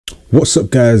What's up,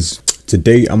 guys?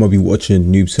 Today I'm gonna be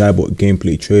watching Noob Saibot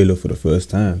gameplay trailer for the first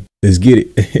time. Let's get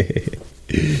it.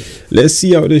 Let's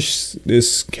see how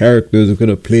this character is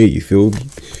gonna play. You feel me?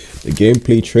 The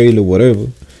gameplay trailer, whatever.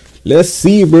 Let's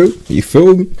see, bro. You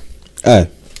feel me? Alright,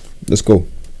 let's go.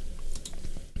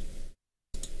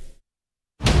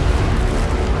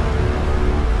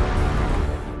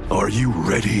 Are you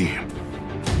ready?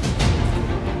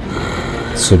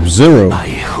 Sub-Zero. I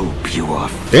hope you are.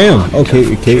 Damn.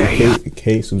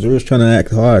 Okay. Sub-Zero's trying to act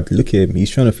hard. Look at him.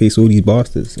 He's trying to face all these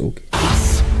bastards. Okay.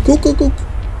 Go.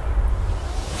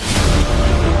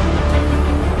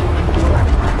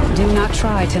 Do not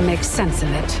try to make sense of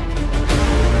it.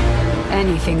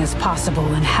 Anything is possible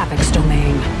in Havik's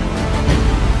domain.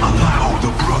 Allow the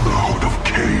Brotherhood of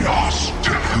Chaos to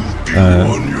help you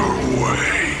on your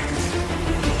way.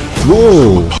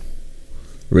 Whoa.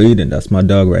 Raiden, that's my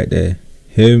dog right there.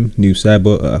 Him, Noob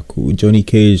Saibot, cool. Johnny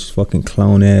Cage, fucking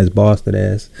clown ass, bastard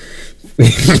ass.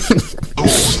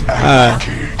 Those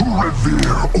anarchy who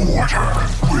revere order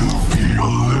will be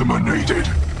eliminated.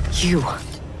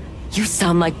 You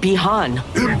sound like Bihan.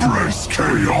 Embrace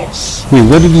chaos. Wait,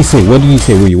 what did he say?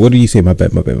 Wait, what did he say? My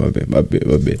bad. What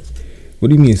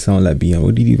do you mean it sound like Bihan?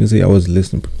 What did he even say? I was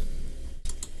listening.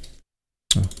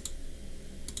 Oh.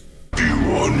 You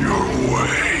on your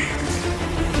way.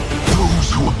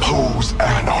 Those who oppose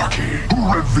anarchy, who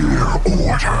revere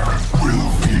order,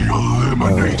 will be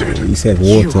eliminated. He said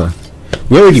water.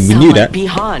 We knew that.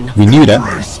 Bihan. We knew that.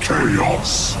 Embrace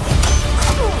chaos.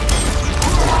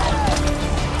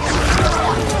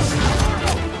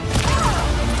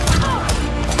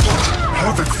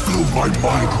 Havik filled my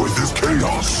mind with his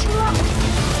chaos.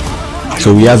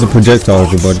 So he has a projectile,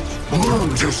 everybody. Learn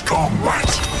his combat.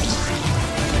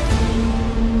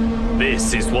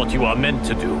 This is what you are meant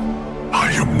to do.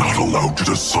 I am not allowed to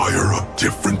desire a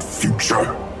different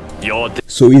future.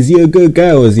 So is he a good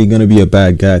guy or is he gonna be a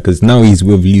bad guy? Because now he's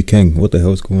with Liu Kang. What the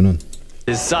hell's going on?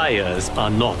 Desires are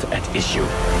not at issue.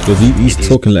 Because he's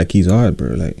talking like he's hard, bro.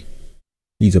 Like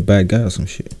he's a bad guy or some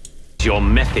shit. Your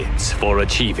methods for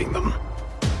achieving them.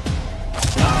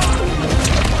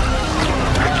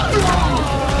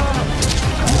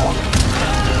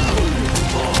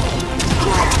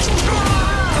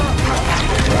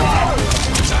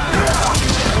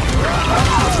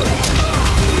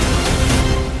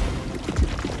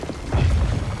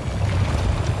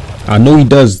 I know he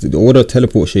does all the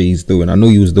teleport shit he's doing. I know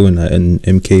he was doing that in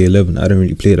MK11. I don't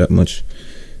really play that much,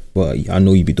 but I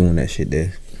know he be doing that shit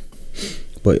there.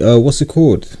 But what's it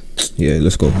called? Yeah,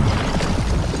 let's go.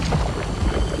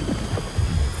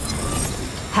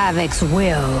 Havik's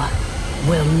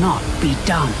will not be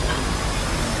done.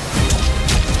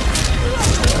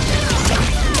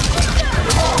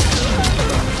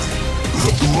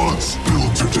 The blood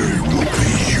spilled today will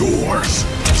be yours.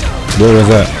 Where was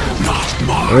that? Not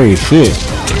mine. Oh shit.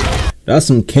 That's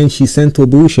some Kenshi Sento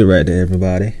bullshit right there,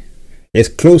 everybody. It's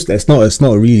close. It's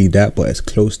not really that, but it's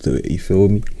close to it. You feel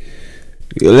me?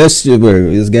 Let's just, bro,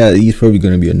 this guy, he's probably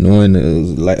gonna be annoying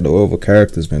like the other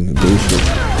characters, man. The bullshit.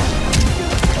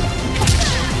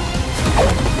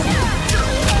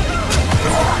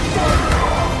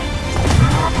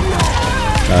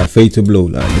 Fade to blow.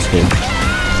 Like, let's go.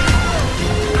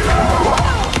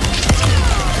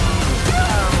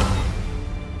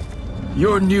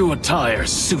 Your new attire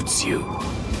suits you.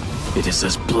 It is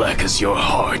as black as your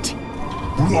heart.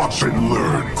 Watch and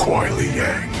learn, Kuai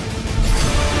Liang.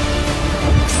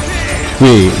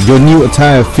 Wait, your new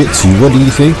attire fits you. What do you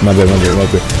think?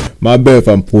 My bad if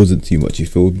I'm pausing too much. You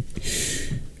feel me?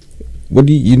 What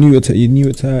do you new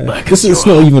attire? This is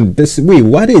not even this. Wait,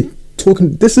 why they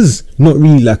talking? This is not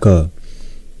really like a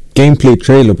gameplay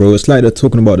trailer, bro. It's like they're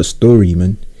talking about the story,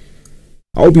 man.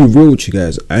 I'll be real with you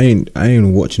guys. I ain't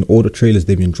watching all the trailers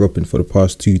they've been dropping for the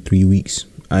past 2-3 weeks.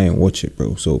 I ain't watch it,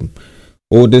 bro. So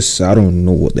all this, I don't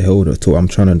know what the hell they're talking. I'm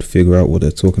trying to figure out what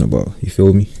they're talking about. You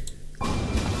feel me?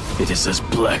 It is as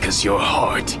black as your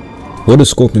heart. What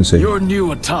does Scorpion say? Your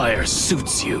new attire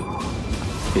suits you.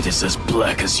 It is as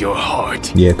black as your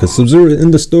heart. Yeah, because Sub-Zero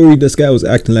in the story, this guy was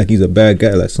acting like he's a bad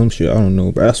guy, like some shit. I don't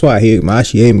know, but that's why I hate him. I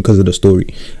actually hate him because of the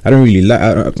story. I don't really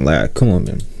like. Come on,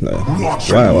 man. Like,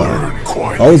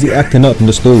 why? How was he acting up in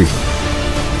the story?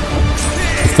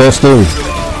 The first story.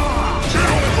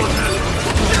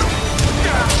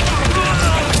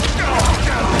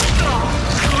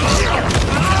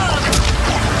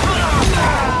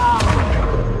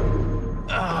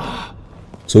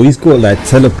 So he's got like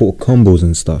teleport combos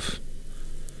and stuff.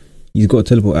 He's got a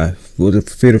teleport. What the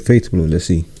fate blow? Let's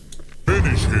see.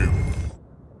 Finish him.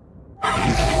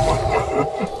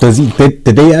 Does he? Did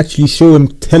they actually show him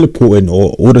teleporting,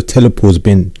 or all the teleports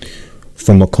been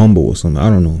from a combo or something. I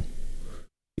don't know.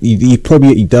 He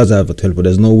probably does have a teleport.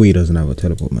 There's no way he doesn't have a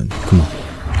teleport, man. Come on.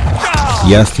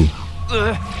 He has to.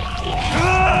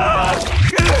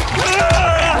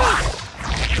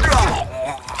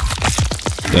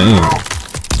 Damn.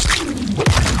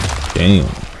 Damn.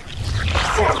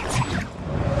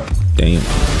 Damn.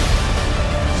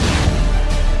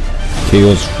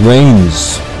 Khaos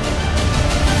Reigns.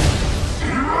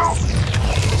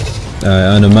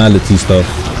 Animality stuff.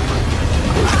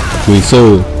 Wait,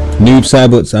 so Noob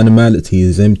Saibot's animality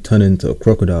is him turning into a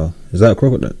crocodile. Is that a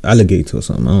crocodile? Alligator or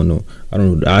something? I don't know.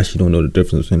 I actually don't know the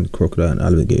difference between crocodile and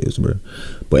alligators, bro.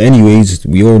 But anyways,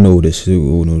 we all know this shit. We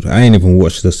all know. I ain't even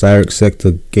watched the Cyrix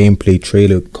Sector gameplay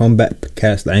trailer Kombat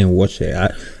cast. I ain't watched it.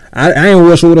 I ain't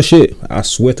watched all the shit. I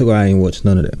swear to God, I ain't watched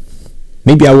none of that.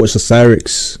 Maybe I watched the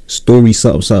Cyrix story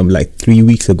something like 3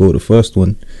 weeks ago, the first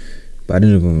one. But I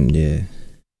didn't even, yeah.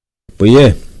 But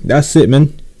yeah, that's it,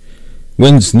 man.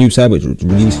 When's Noob Saibot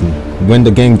releasing? When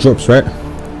the game drops, right?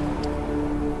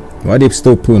 Why they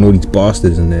still putting all these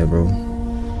bastards in there, bro?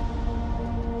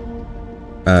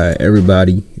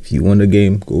 Everybody, if you want the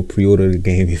game, go pre-order the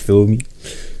game, you feel me?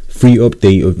 Free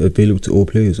update available to all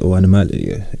players or animality.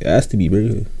 Yeah, it has to be,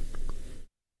 bro.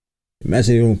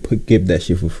 Imagine they don't give that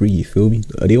shit for free, you feel me?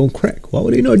 Are they on crack? Why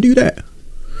would they not do that?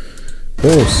 Of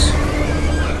course.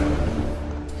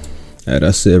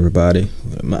 That's it, everybody.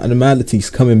 Animality's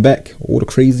coming back. All the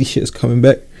crazy shit's coming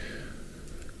back.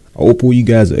 I hope all you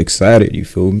guys are excited, you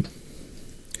feel me?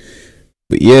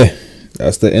 But yeah,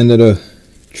 that's the end of the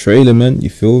trailer, man, you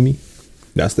feel me?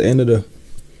 That's the end of the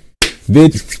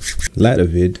vid. Like the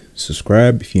vid.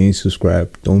 Subscribe if you ain't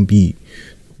subscribed. Don't be.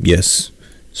 Yes.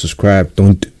 Subscribe.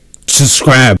 Don't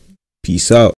subscribe. Peace out.